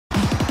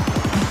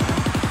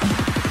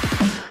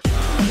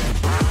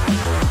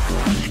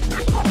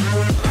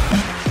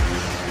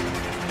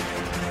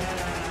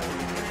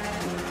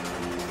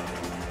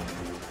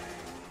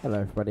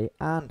Hello everybody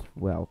and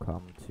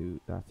welcome to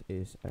that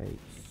is a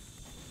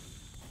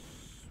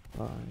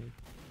spy.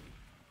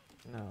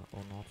 No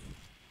or not.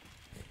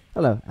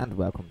 Hello and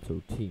welcome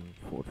to Team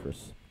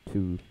Fortress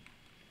 2.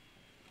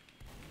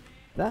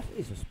 That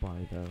is a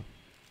spy though.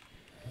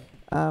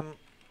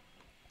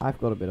 I've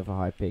got a bit of a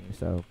high ping,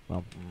 so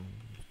well,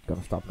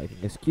 gonna stop making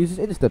excuses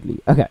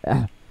instantly. Okay.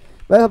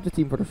 Welcome to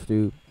Team Fortress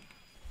 2.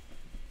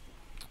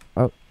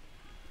 Oh.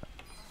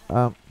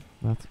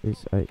 That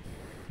is a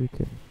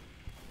freaking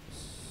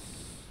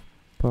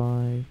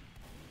spy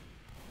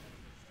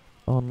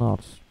or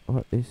not.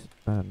 What is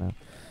I don't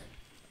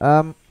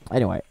know.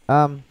 Anyway,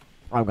 I'm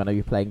gonna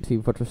be playing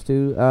Team Fortress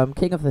 2.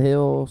 King of the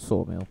Hill,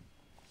 Sawmill.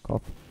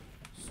 Cop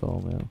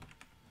Sawmill.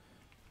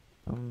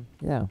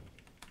 Yeah.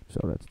 So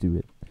let's do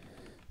it.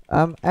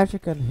 As you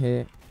can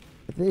hear,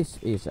 this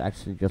is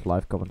actually just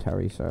live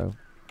commentary, so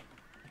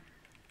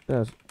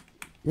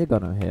you're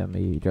gonna hear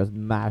me just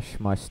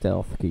mash my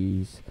stealth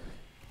keys.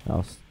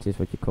 This is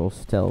what you call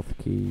stealth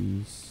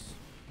keys.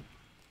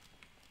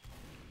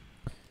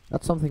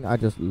 That's something I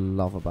just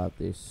love about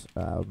this,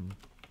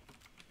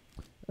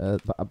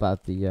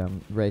 about the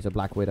Razor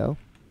Black Widow.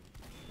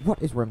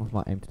 What is wrong with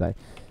my aim today?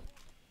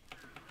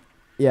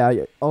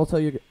 Yeah, also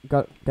you're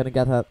gonna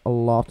get that a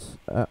lot.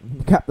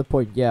 Cap the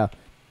point, yeah.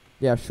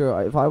 Yeah,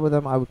 sure, if I were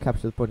them, I would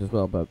capture the point as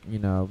well, but, you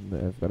know,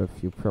 I've got a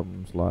few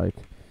problems, like,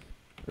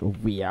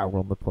 we are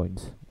on the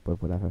point,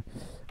 but whatever.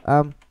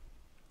 What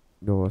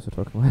was I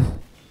talking about?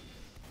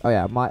 Oh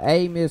yeah, my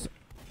aim is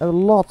a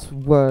lot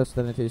worse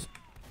than it is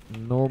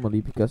normally,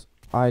 because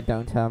I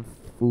don't have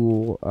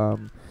full,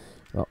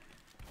 well,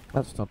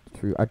 that's not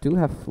true. I do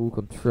have full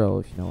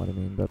control, if you know what I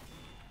mean, but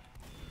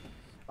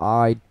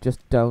I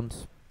just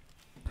don't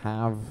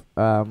have,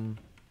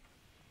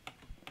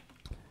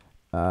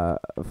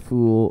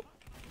 full,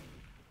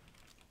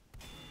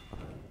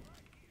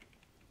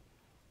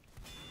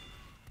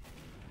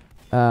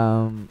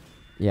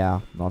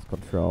 yeah, not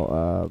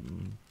control,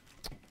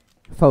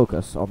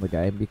 focus on the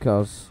game,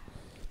 because,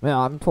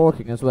 well, I'm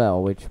talking as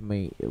well, which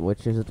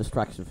is a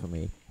distraction for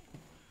me,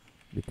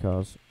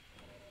 because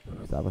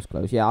that was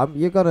close. Yeah, I'm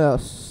gonna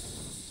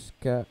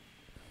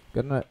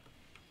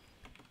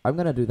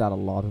do that a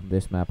lot on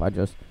this map. I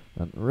just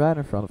went right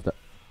in front of the.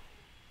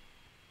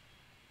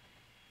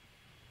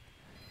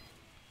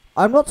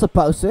 I'm not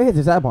supposed to hit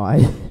this, am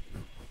I?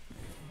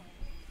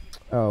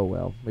 Oh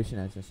well, mission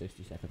ends in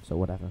 60 seconds, so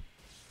whatever.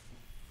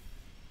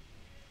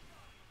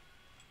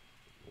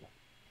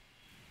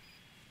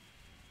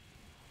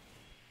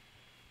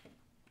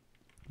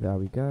 There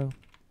we go.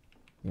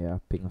 Yeah,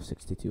 ping of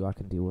 62, I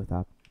can deal with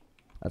that.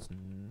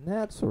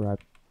 That's alright.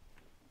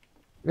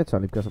 It's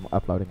only because I'm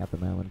uploading at the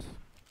moment.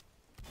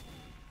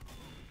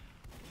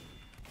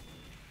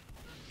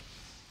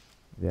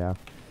 Yeah.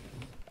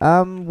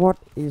 What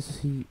is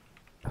he?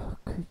 Oh,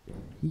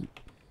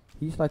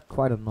 he's like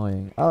quite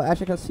annoying. Oh, as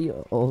you can see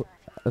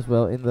as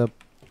well in the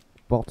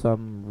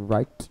bottom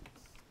right,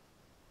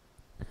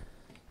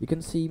 you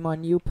can see my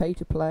new pay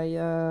to play.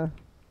 Oh,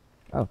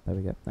 there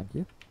we go. Thank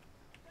you.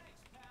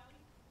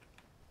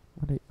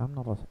 I'm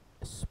not a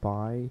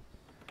spy.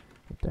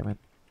 Oh, damn it.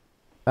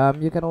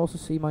 You can also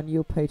see my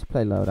new pay to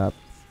play loadout,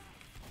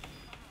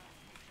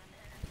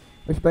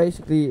 which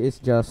basically is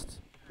just.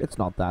 It's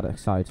not that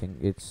exciting.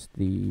 It's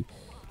the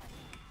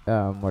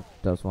what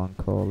does one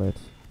call it?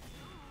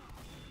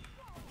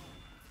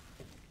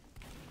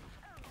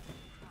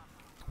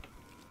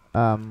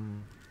 Oh,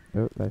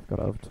 they've got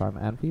overtime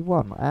and we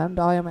won, and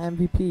I am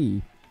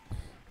MVP.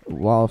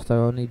 Whilst I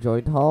only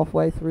joined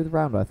halfway through the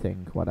round, I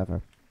think.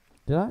 Whatever.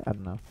 Did I? I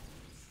don't know.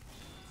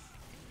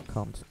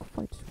 Can't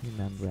quite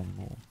remember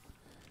anymore.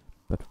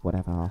 But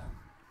whatever.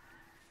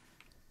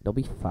 It'll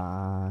be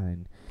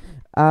fine.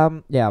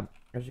 Yeah.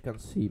 As you can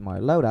see, my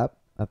loadout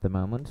at the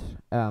moment.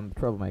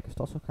 Troublemaker's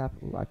Tossle Cap.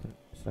 Ooh, I can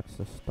select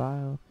the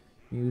style.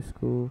 New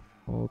school.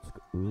 Old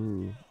school.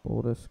 Ooh.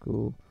 Older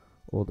school.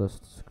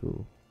 Oldest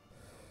school.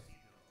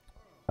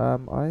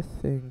 I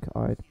think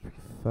I'd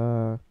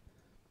prefer,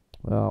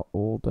 well,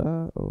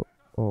 older or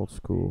old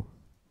school.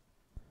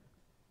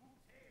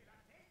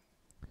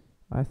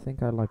 I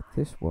think I like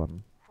this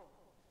one.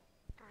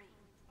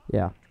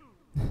 Yeah.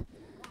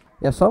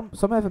 Yeah, some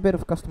have a bit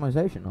of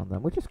customization on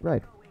them, which is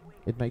great.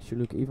 It makes you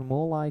look even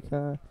more like,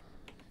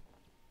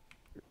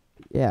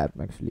 yeah, it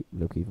makes you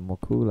look even more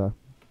cooler.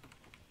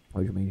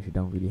 Which means you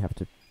don't really have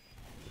to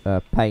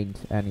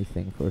paint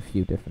anything for a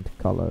few different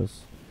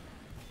colors.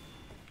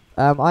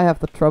 I have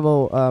the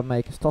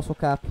Troublemaker's Tossle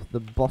Cap, the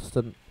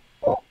Boston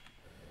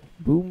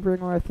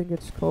Boombringer, I think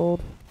it's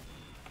called.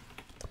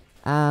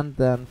 And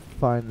then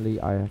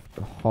finally I have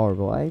the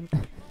horrible aim.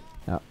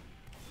 No.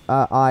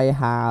 I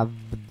have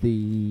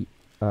the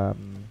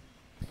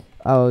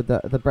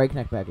the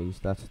breakneck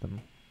baggies, that's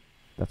them.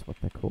 That's what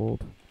they're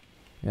called.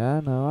 Yeah,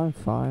 no, I'm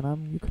fine.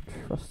 You can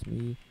trust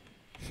me.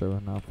 Sure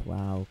enough,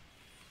 wow.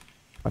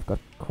 I've got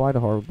quite a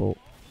horrible.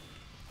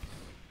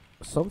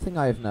 Something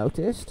I have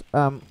noticed.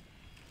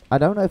 I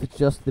don't know if it's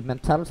just the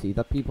mentality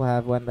that people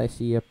have when they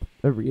see a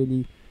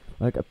really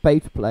like a pay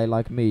to play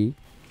like me.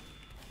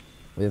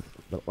 with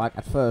like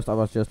at first I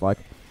was just like,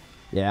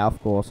 yeah,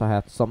 of course I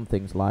had some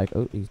things like,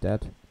 oh, he's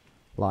dead,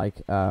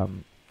 like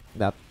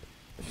that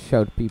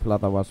showed people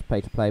that I was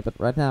pay to play. But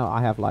right now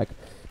I have like,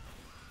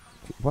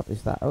 what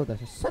is that? Oh,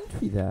 there's a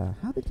sentry there.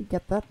 How did he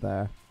get that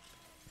there?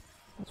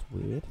 That's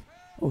weird.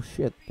 Oh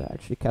shit, they're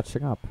actually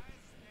catching up.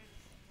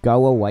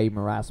 Go away,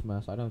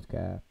 Marasmus. I don't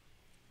care.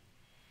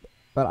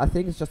 But I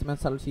think it's just a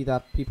mentality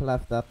that people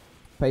have, that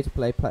pay to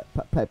play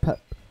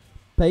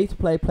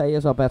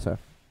players are better.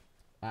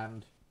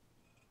 And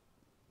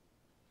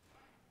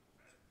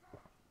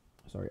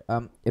sorry,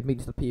 it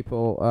means that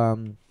people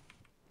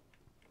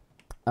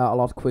a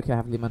lot quicker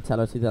have the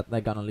mentality that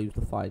they're gonna lose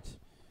the fight.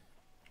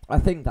 I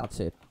think that's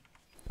it.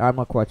 I'm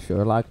not quite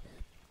sure. Like,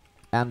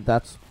 and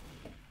that's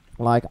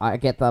like I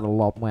get that a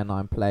lot when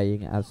I'm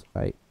playing as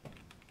a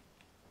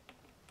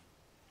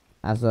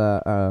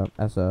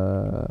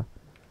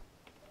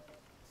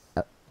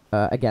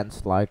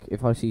against, like,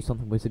 if I see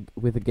something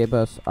with a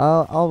gibbous,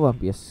 I won't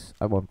be as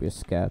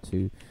scared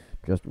to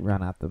just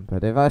run at them.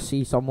 But if I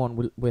see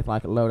someone with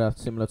like a loadout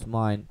similar to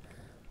mine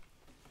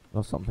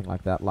or something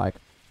like that, like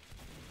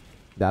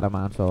that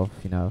amount of,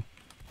 you know,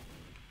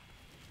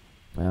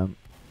 that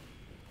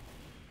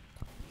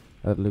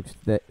looks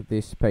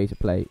this pay to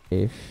play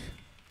ish,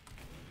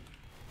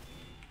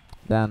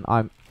 then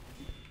I'm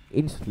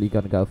instantly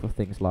gonna go for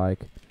things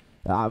like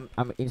I'm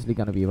instantly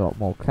gonna be a lot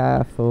more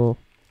careful.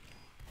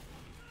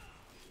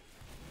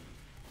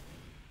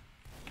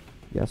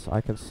 Yes,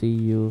 I can see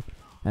you.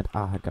 And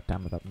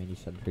goddamn it, that mini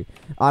sentry.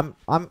 I'm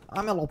a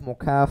lot more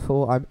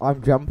careful.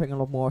 I'm jumping a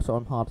lot more, so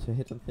I'm hard to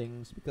hit on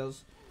things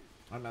because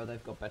I know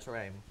they've got better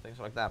aim, things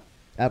like that.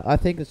 And I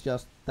think it's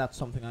just that's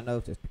something I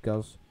noticed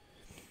because.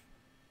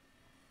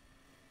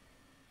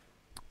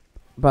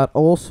 But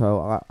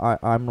also,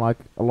 I'm like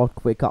a lot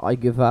quicker. I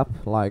give up.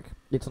 Like,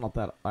 it's not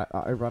that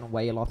I run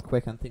away a lot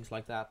quicker and things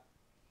like that.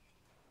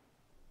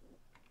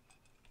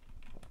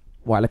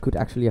 While I could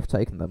actually have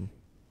taken them.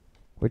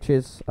 Which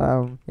is,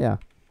 yeah,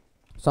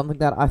 something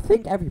that I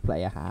think every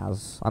player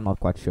has. I'm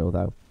not quite sure,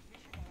 though.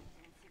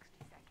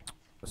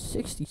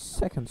 60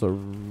 seconds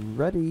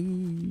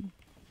already.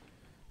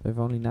 They've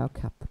only now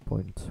capped the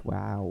point.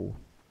 Wow.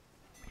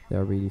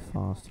 They're really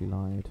fast, he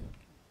lied.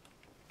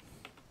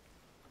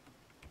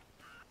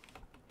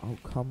 Oh,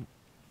 come.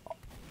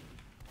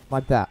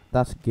 Like that.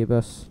 That's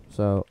gibbous,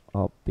 so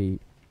I'll be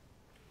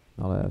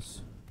not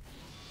as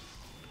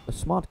a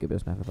smart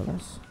gibbous,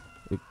 nevertheless.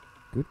 A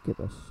good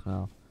gibbous.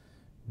 No.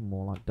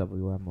 More like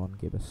WM1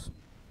 gibbous.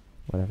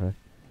 Whatever.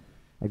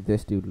 Like,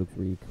 this dude looks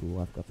really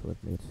cool, I've got to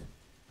admit.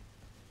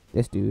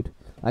 This dude.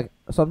 Like,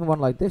 someone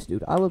like this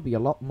dude, I would be a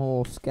lot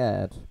more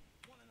scared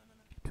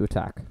to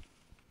attack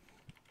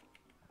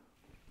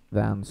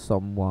than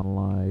someone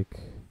like,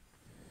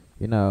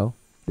 you know,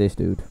 this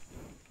dude.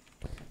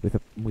 With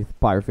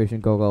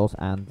pyrovision goggles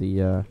and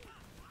the,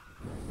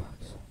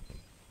 fuck's sake.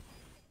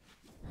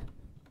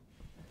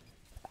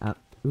 And,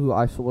 ooh,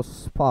 I saw a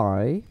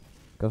spy,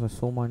 because I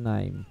saw my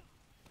name.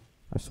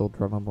 I saw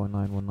Drummerboy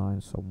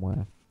 919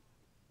 somewhere.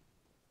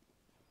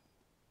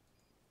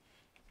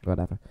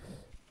 Whatever.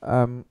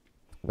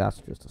 That's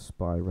just a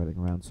spy running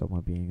around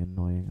somewhere being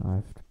annoying. I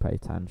have to pay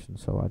attention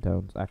so I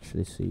don't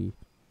actually see.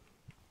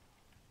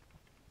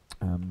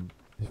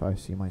 If I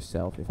see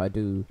myself, if I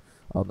do,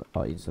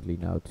 I'll instantly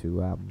know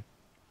to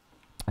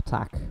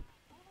attack.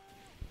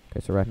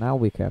 Okay, so right now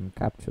we can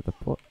capture the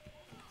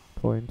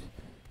point.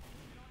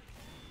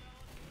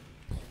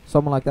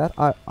 Someone like that,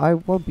 I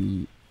won't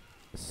be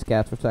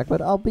scared to attack,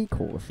 but I'll be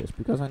cautious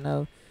because I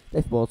know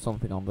they've bought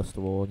something on the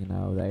store. You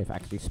know, they've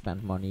actually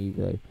spent money.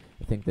 They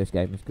think this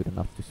game is good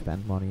enough to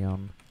spend money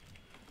on.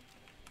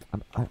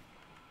 And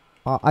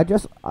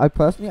I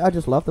personally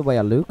just love the way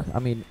I look. I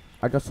mean,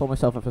 I just saw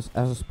myself as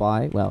a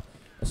spy. Well,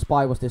 a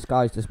spy was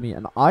disguised as me,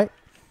 and I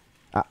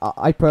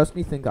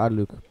personally think I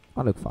look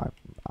fine.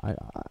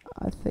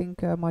 I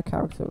think my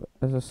character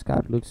as a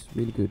scout looks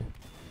really good.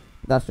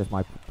 That's just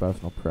my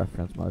personal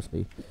preference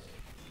mostly.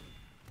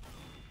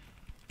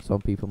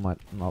 Some people might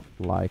not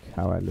like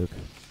how I look.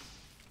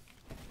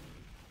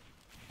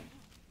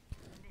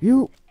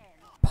 You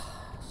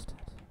bastard.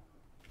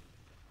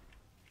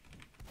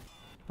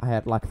 I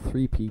had like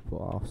 3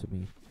 people after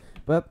me.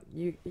 But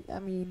I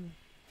mean,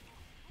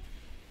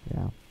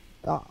 yeah.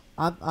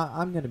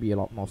 I'm gonna be a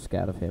lot more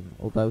scared of him,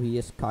 although he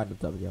is kind of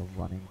WM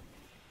running.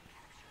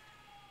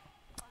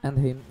 And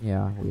him,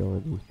 yeah, we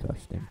already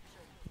touched him.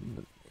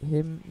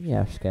 Him,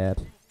 yeah,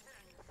 scared.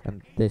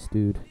 And this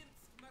dude.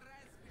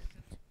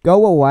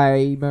 Go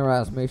away,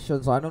 Mirage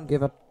missions. I don't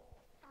give a...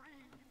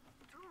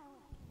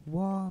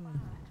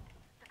 1.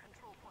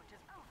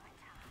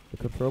 The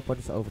control point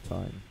is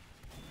overtime.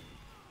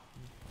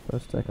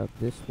 First take out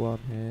this one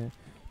here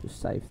to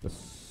save the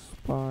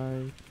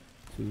spy.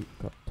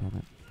 God damn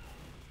it.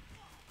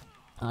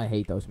 I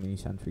hate those mini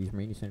sentries.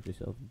 Mini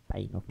sentries are the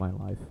bane of my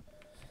life.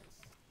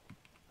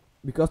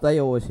 Because they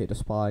always hit a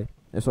spy.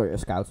 Sorry, a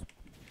scout.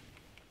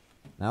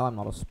 Now I'm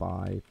not a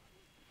spy.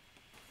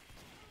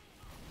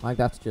 Like,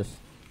 that's just...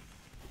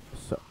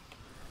 So...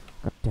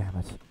 God damn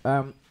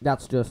it.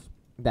 That's just...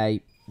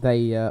 They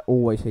they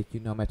always hit you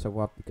no matter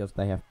what because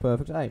they have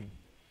perfect aim.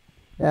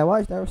 Yeah, why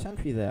is there a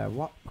sentry there?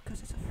 What?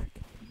 Because it's a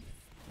freaking...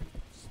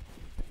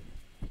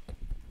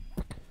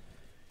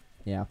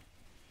 Yeah,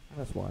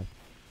 that's why.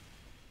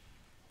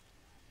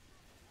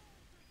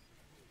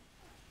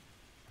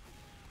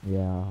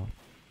 Yeah.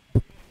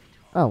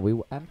 Oh, we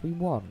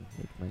won,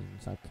 which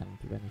means I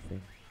can't do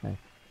anything. Hey,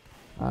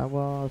 I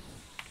was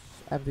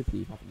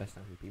MVP, not the best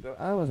MVP, but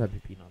I was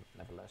MVP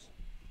nevertheless.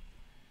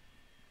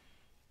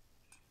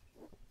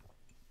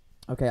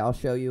 Okay, I'll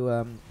show you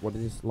what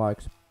it is like.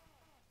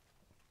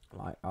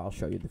 I'll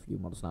show you the few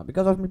models now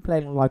because I've been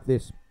playing like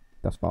this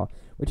thus far,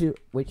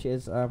 which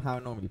is how I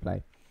normally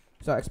play.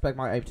 So I expect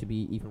my aim to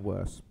be even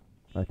worse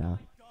right now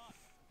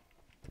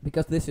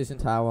because this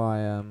isn't how I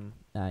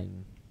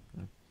aim.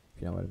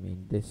 If you know what I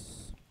mean.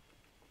 This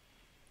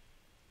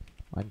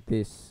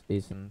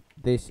isn't.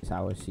 This is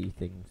how I see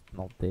things,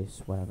 not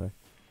this. Whatever.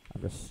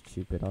 I'm just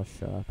stupid. I'll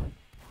shut up.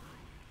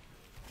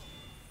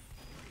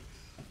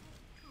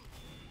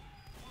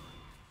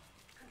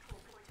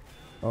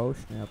 Oh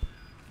snap.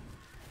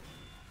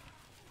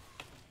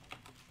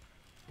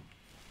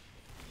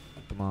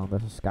 Come on,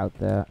 there's a scout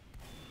there.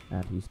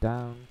 And he's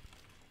down.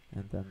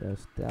 And then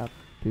there's that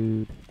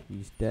dude.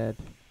 He's dead.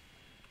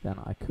 Then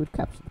I could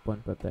capture the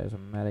point, but there's a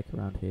medic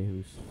around here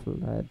who's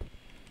fled.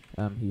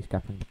 He's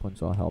capturing the point,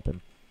 so I'll help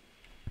him.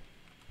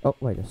 Oh,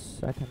 wait a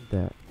second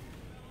there.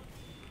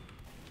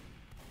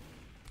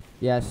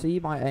 Yeah, see,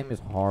 my aim is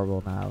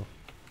horrible now.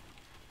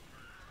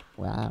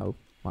 Wow.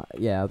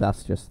 Yeah,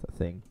 that's just the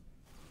thing.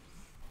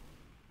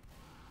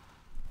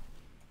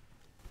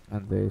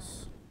 And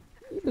this.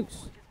 He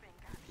looks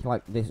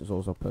like this is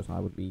also a person I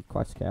would be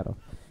quite scared of.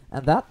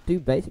 And that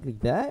dude basically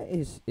there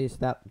is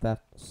that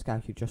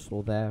scout you just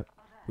saw there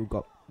who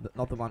got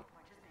not the one.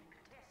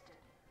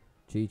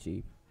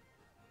 GG.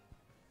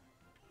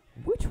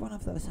 Which one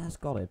of those has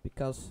got it?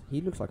 Because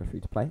he looks like a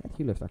free to play and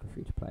he looks like a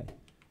free to play.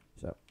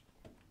 So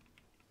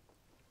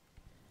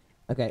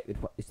okay,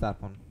 it's that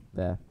one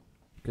there.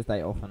 Because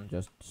they often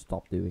just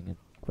stop doing it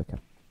quicker.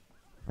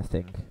 I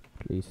think,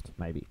 at least,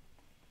 maybe.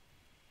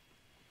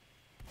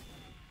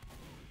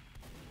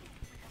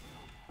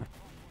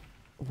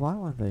 Why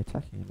weren't they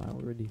attacking him? I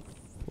already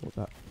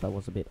thought that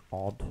was a bit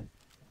odd.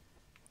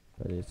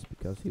 But it's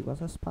because he was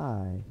a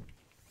spy.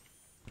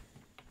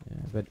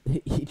 Yeah, but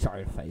he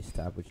tried to face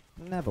stab, which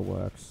never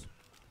works.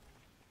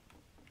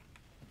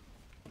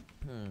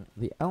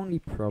 The only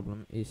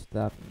problem is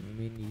that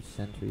mini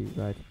sentry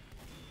right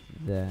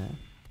there.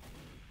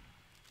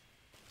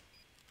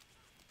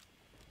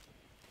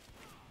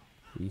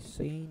 He's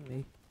seen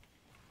me.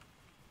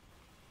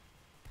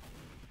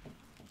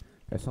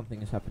 Okay,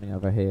 something is happening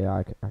over here.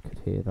 I could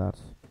hear that.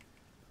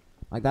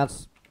 Like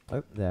that's...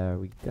 Oh, there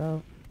we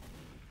go.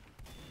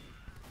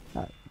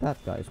 That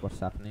guy is what's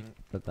happening,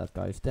 but that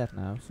guy is dead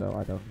now, so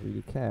I don't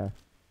really care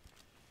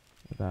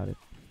about it.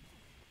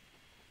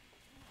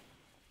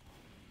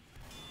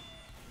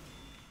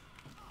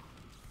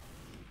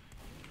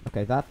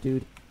 Okay, that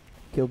dude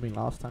killed me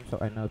last time, so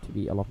I know to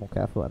be a lot more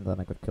careful, and then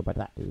I got killed by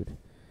that dude.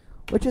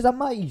 Which is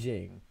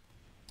amazing!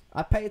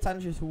 I pay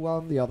attention to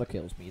one, the other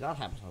kills me. That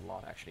happens a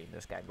lot, actually, in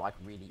this game. Like,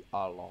 really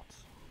a lot.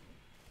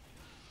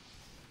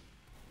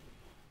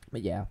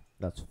 But yeah,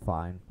 that's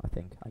fine, I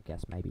think. I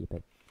guess maybe a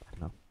bit. I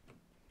don't know.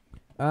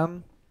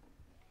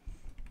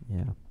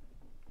 Yeah.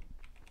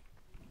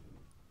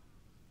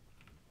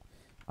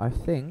 I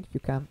think you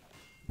can...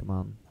 Come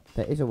on.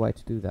 There is a way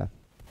to do that.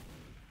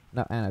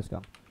 No, Anna's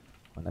gone.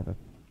 Whatever.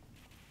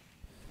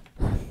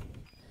 Well,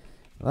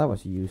 that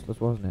was useless,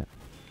 wasn't it?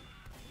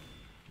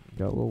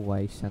 Go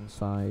away,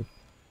 Sensei.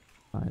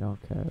 I don't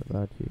care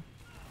about you.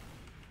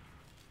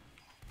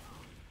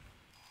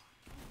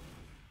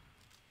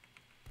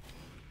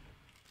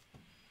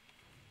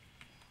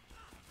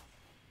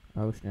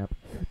 Oh snap.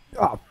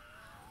 Oh!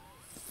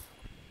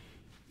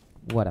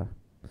 Whatever.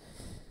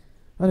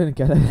 I didn't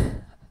get it.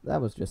 That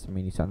was just a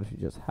mini sandwich.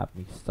 Just had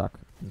me stuck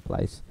in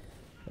place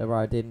where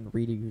I didn't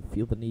really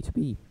feel the need to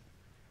be.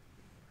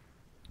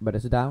 But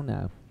it's down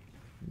now.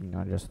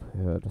 I just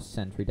heard a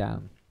sentry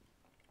down.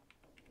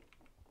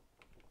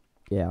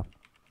 Yeah.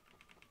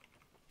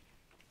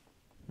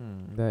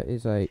 There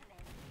is a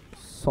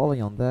Solly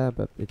on there,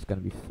 but it's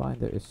gonna be fine.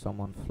 There is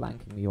someone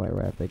flanking me.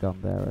 Where have they gone?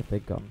 There have they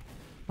gone?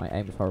 My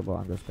aim is horrible.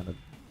 I'm just gonna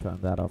turn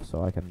that off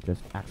so I can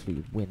just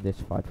actually win this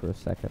fight for a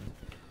second.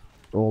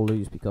 Or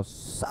lose because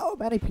so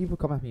many people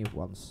come at me at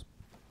once.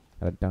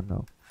 I don't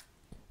know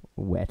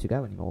where to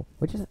go anymore.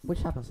 Which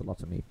happens a lot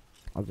to me.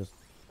 I'll just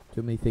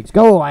too many things.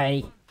 Go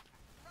away!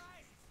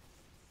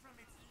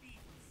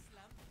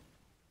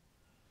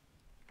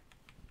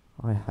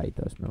 I hate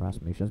those Mirage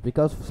missions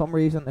because for some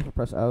reason if I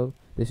press O,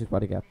 this is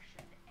what I get.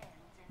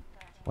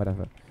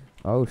 Whatever.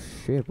 Oh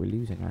shit, we're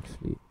losing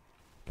actually.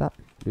 That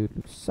dude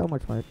looks so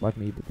much like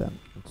me, but then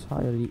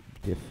entirely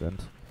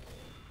different.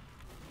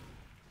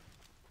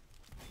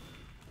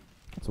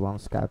 That's one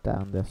scout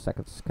down. The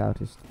second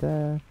scout is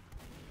there.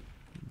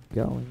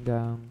 Going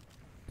down.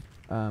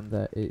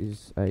 There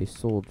is a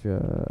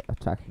soldier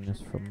attacking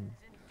us from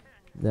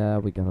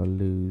there. We're gonna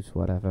lose,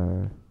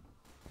 whatever.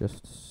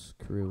 just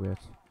screw it.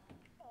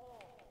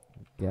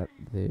 Get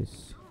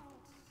this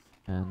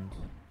and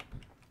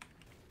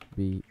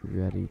be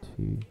ready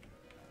to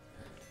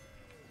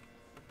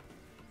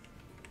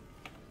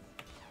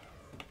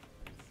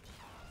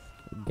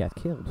get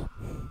killed.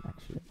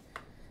 Actually,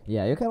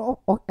 yeah, you can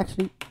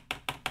actually.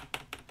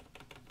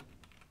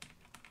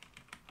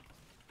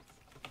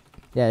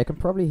 Yeah, you can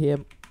probably hear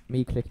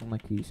me clicking my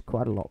keys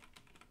quite a lot.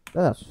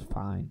 But that's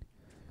fine.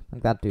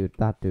 Like that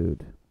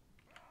dude.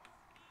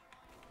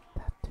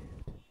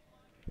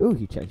 Ooh,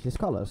 he changed his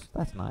colors.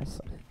 That's nice.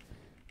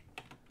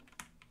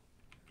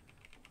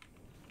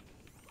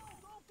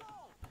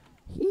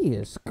 He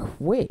is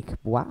quick.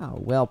 Wow.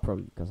 Well,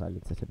 probably because I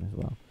looked at him as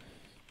well.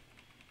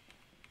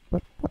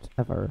 But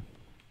whatever.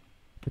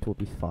 It will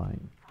be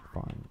fine.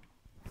 Fine.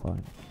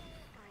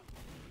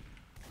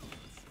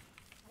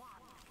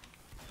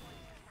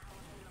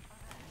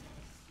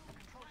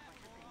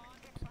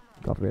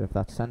 Got rid of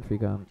that sentry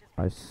gun.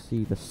 I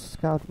see the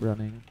scout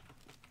running.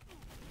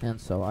 And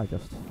so I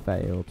just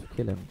failed to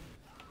kill him.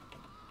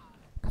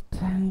 God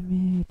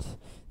damn it.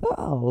 There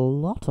are a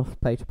lot of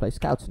pay-to-play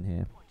scouts in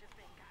here.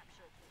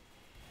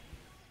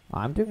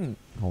 I'm doing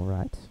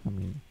alright. I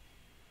mean,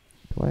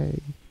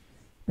 I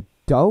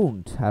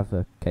don't have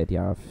a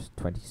KDR of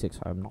 26.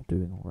 I'm not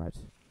doing alright.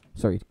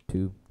 Sorry,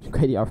 to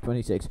KDR of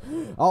 26.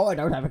 Oh, I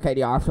don't have a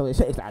KDR of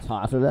 26. That's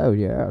hard to load.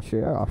 Yes.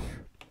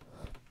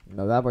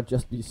 No, that would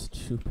just be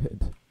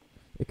stupid.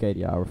 A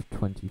KDR of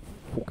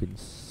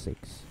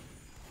 26.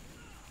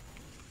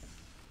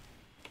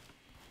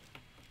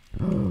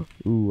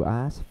 Ooh,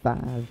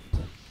 asphalt.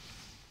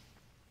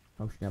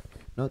 Oh snap.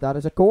 No, that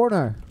is a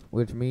corner,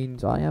 which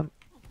means I am...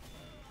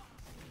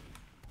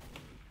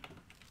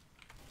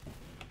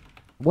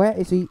 Where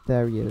is he?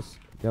 There he is.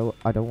 Yo,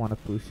 I don't want to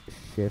push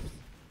shift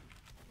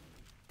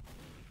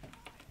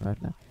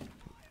right now.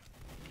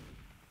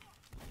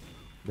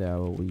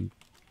 There we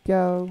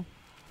go.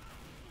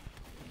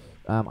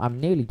 I'm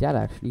nearly dead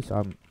actually, so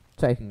I'm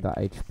taking that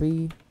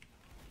HP.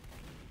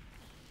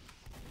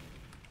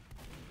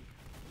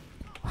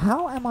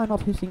 How am I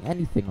not hitting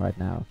anything right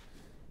now?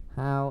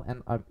 How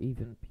am I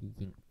even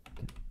peeking?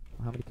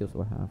 How many kills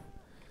do I have?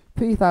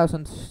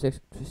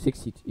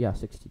 3,060. Yeah,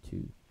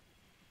 62.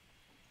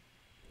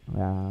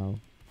 Wow.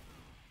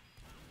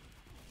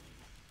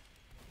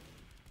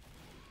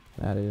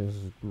 That is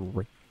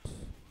great.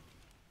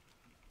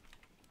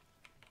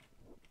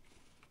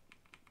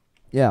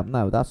 Yeah,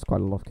 no, that's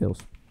quite a lot of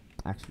kills.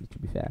 Actually, to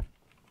be fair.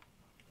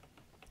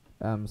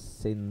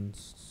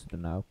 Since, I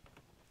don't know,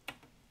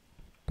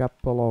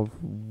 couple of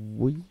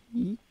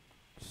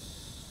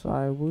weeks,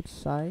 I would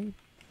say.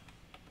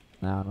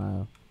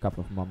 No,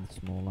 couple of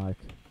months more like.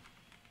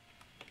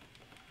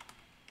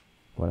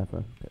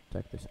 Whatever,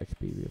 take this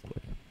HP real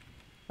quick.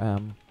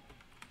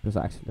 Because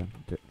I actually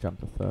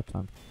jumped a third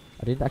time.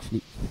 I didn't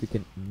actually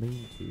freaking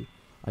mean to.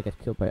 I get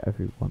killed by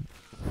everyone.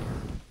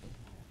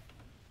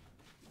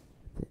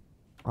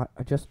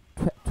 I just...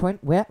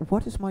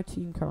 what is my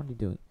team currently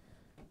doing?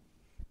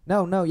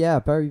 No, yeah,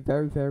 very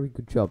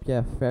good job.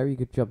 Yeah, very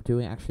good job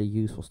doing actually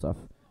useful stuff.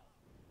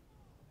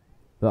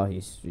 Well,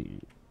 he's...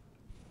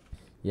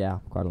 yeah,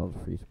 quite a lot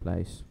of free to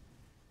plays.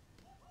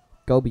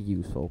 Go be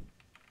useful.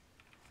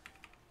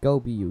 Go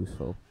be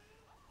useful.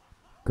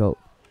 Go.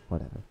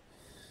 Whatever.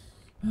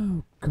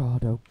 Oh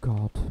god, oh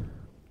god.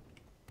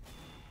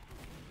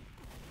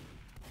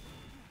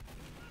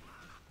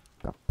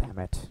 God damn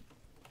it.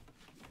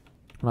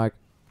 Like,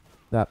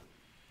 that.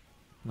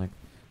 Like,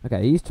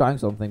 okay, he's trying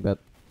something, but...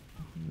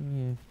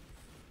 yeah.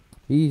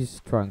 He's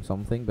trying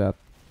something, but...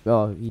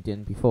 well, he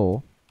didn't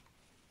before.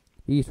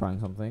 He's trying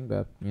something,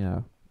 but, you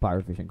know,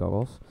 pirate vision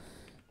goggles.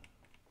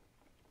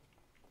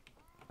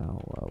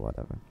 Oh, well,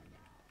 whatever.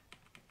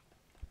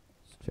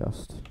 It's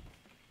just...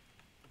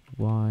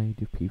 why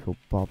do people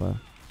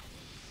bother?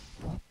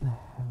 What the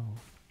hell?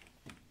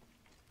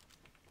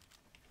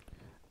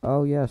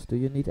 Oh yes, do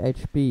you need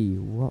HP?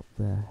 What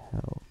the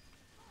hell?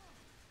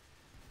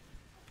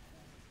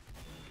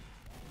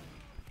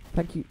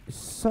 Thank you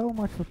so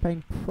much for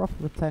paying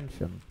proper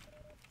attention.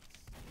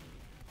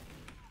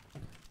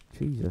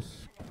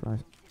 Jesus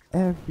Christ.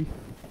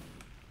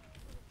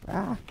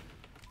 Ah!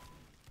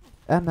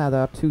 And now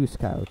there are 2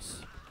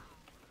 scouts.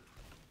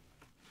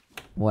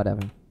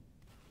 Whatever.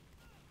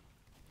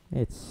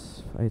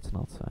 It's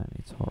not fun,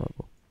 it's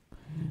horrible.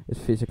 It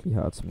physically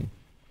hurts me.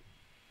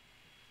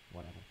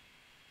 Whatever.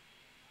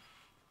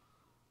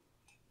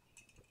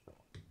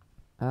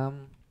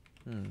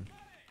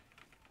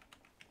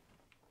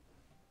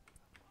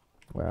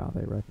 Where are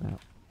they right now?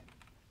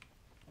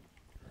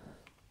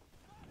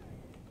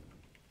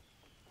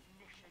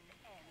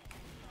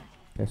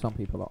 Okay, some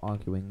people are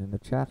arguing in the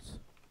chat.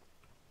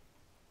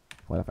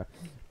 Whatever.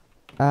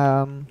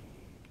 I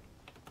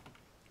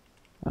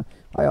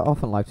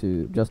often like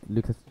to just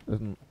look at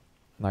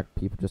like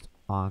people just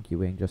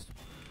arguing, just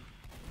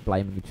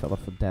blaming each other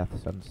for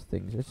deaths and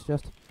things. It's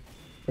just,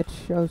 it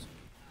shows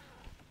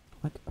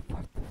like, what the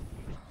fuck?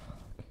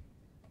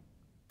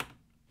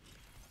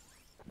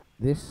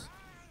 This,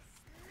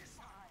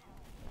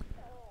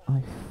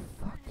 I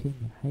fucking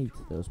fucking hate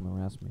those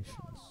morass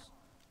missions.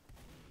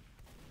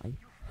 I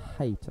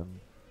hate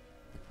them.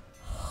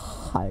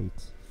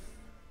 Hate.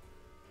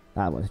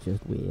 That was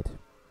just weird.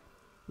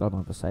 Don't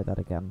ever say that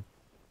again.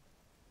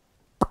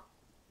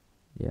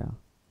 Yeah.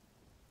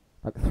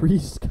 Like 3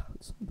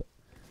 scouts on the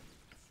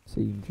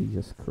team,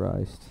 Jesus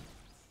Christ.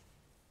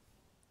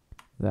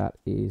 That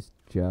is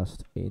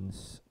just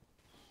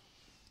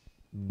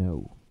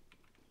no.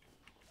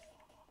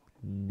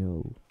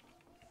 No.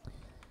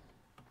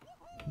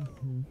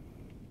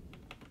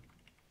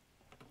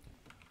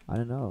 I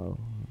don't know.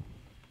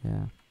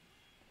 Yeah.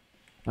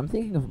 I'm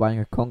thinking of buying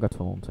a conga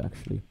taunt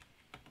actually.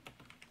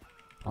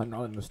 I'm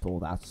not in the store,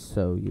 that's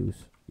so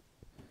use.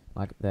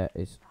 Like there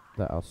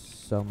are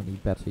so many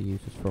better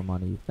uses for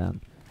money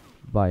than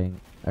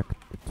buying a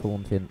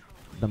taunt than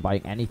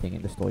buying anything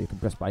in the store. You can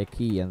just buy a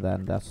key and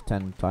then that's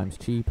 10 times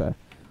cheaper.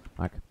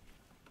 Like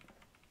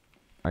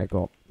I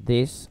got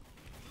this.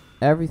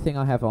 Everything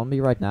I have on me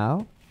right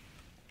now.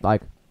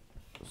 Like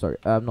sorry,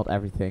 not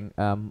everything.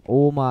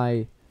 All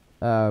my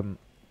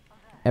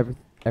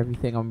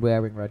everything I'm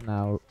wearing right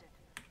now,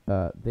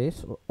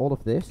 all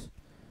of this,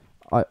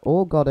 I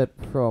all got it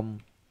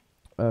from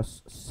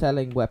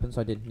selling weapons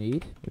I didn't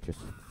need, which is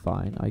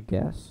fine, I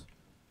guess.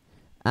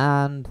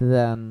 And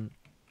then,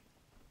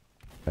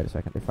 wait a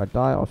second, if I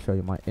die, I'll show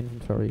you my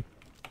inventory,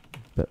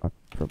 but I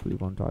probably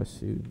won't die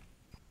soon.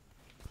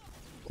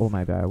 Or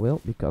maybe I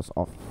will, because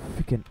of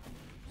freaking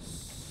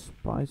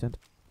spies and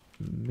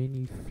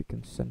mini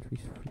freaking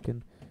sentries,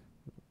 freaking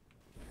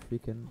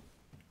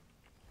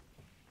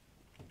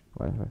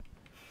whatever.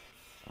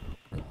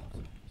 Oh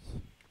god,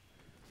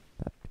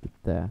 that bit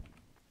there.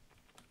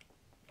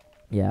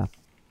 Yeah.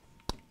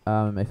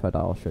 If I die,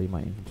 I'll show you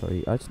my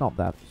inventory. It's not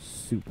that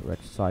super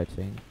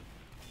exciting.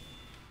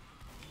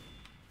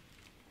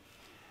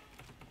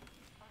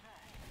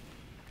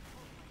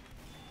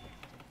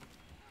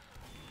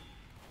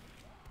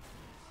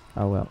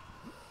 Oh well.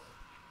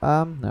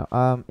 No.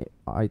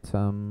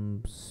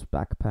 Items,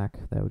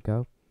 backpack. There we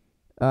go.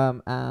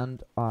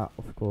 And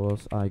of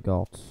course I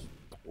got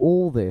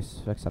all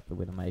this except the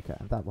Widowmaker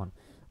and that one.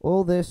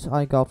 All this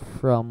I got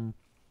from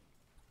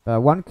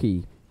one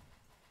key.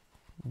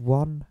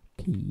 One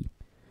key,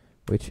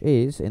 which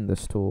is in the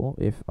store.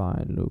 If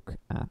I look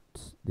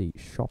at the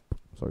shop,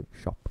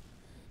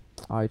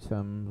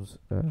 items,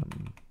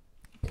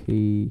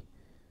 key,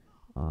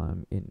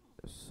 I'm in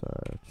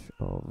search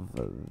of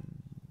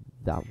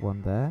that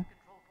one there.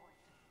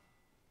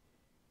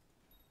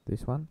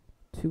 This one,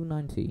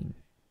 219,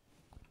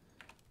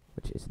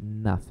 which is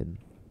nothing,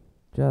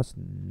 just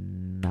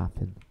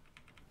nothing.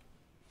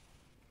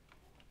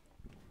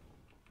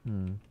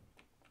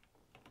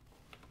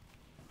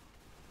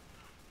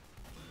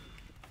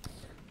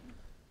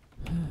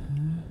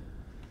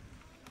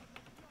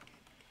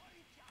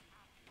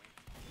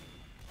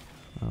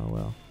 Oh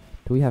well.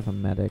 Do we have a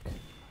medic?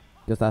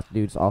 Because that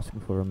dude's asking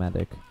for a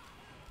medic.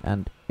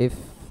 And if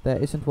there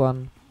isn't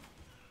one,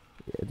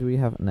 do we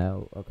have...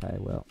 No. Okay,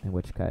 well, in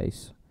which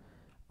case,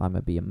 I'm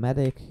gonna be a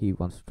medic. He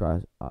wants to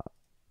try... I'm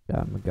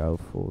gonna go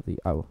for the...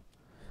 Oh.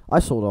 I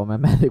sold all my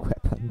medic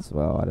weapons.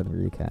 Well, I don't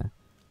really care.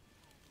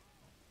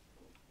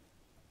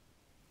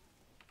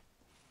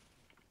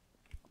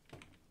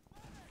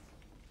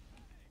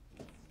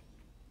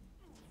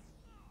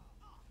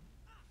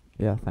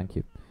 Yeah, thank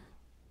you.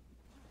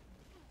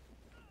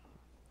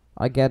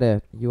 I get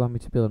it. You want me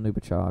to build an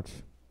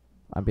Ubercharge.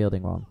 I'm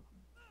building one.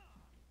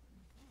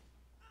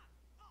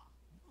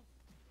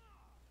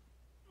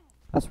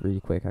 That's really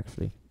quick,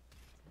 actually.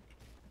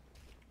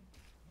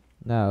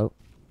 No.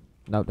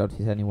 No, don't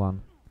hit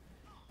anyone.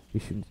 You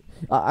shouldn't.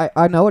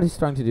 I know what he's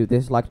trying to do.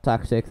 This is like a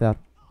tactic that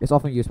is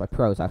often used by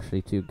pros,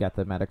 actually, to get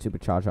the medic to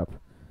Ubercharge up.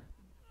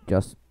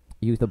 Just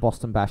use the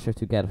Boston Basher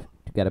to get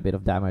a bit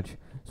of damage,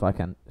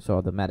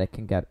 so the medic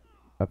can get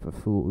up a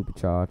full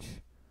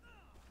Ubercharge.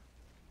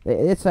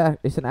 It's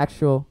an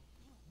actual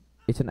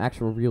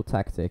real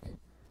tactic.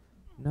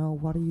 No,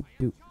 what do you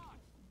do?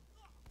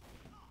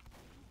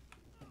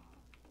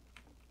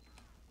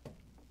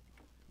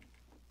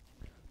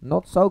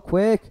 Not so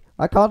quick!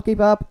 I can't keep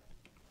up!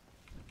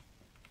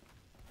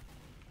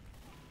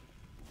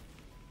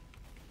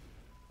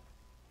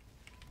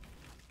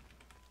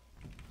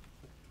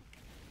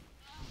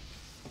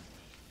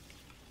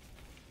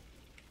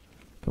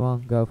 Come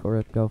on, go for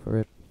it, go for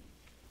it.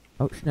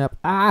 Oh, snap.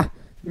 Ah!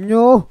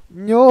 No!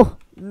 No!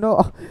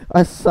 No!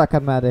 I suck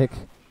at medic.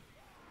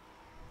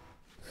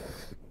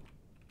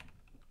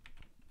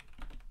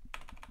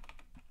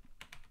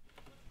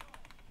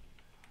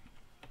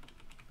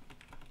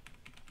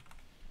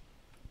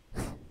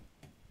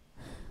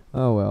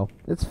 Oh well,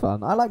 it's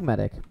fun. I like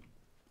medic.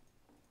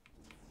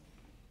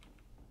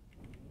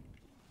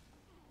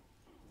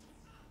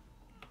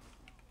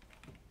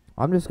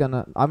 I'm not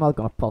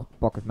gonna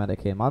pocket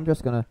medic him. I'm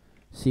just gonna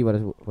see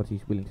what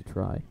he's willing to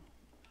try.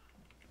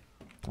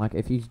 Like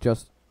if he's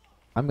just,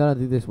 I'm gonna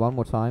do this one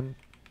more time,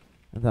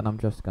 and then I'm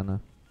just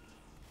gonna.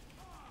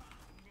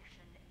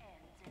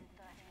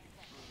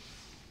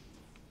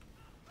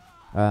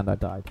 And I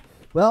died.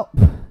 Well,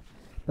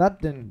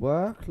 That didn't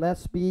work.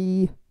 Let's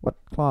be... What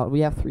class?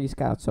 We have 3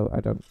 scouts, so I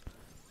don't...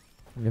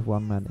 We have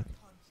 1 medic.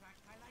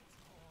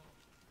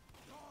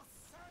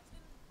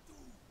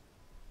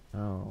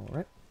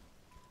 Alright.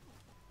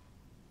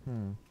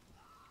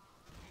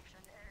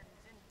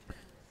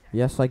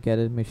 Yes, I get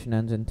it. Mission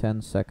ends in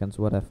 10 seconds.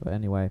 Whatever.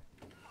 Anyway.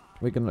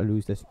 We're gonna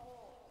lose this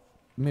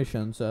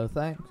mission, so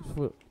thanks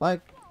for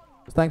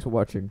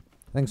watching.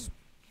 Thanks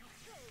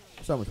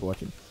so much for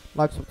watching.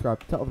 Like,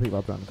 subscribe, tell other people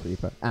about Drowning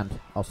Creeper, and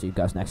I'll see you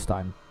guys next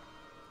time.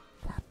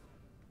 That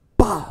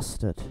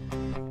bastard.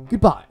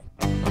 Goodbye.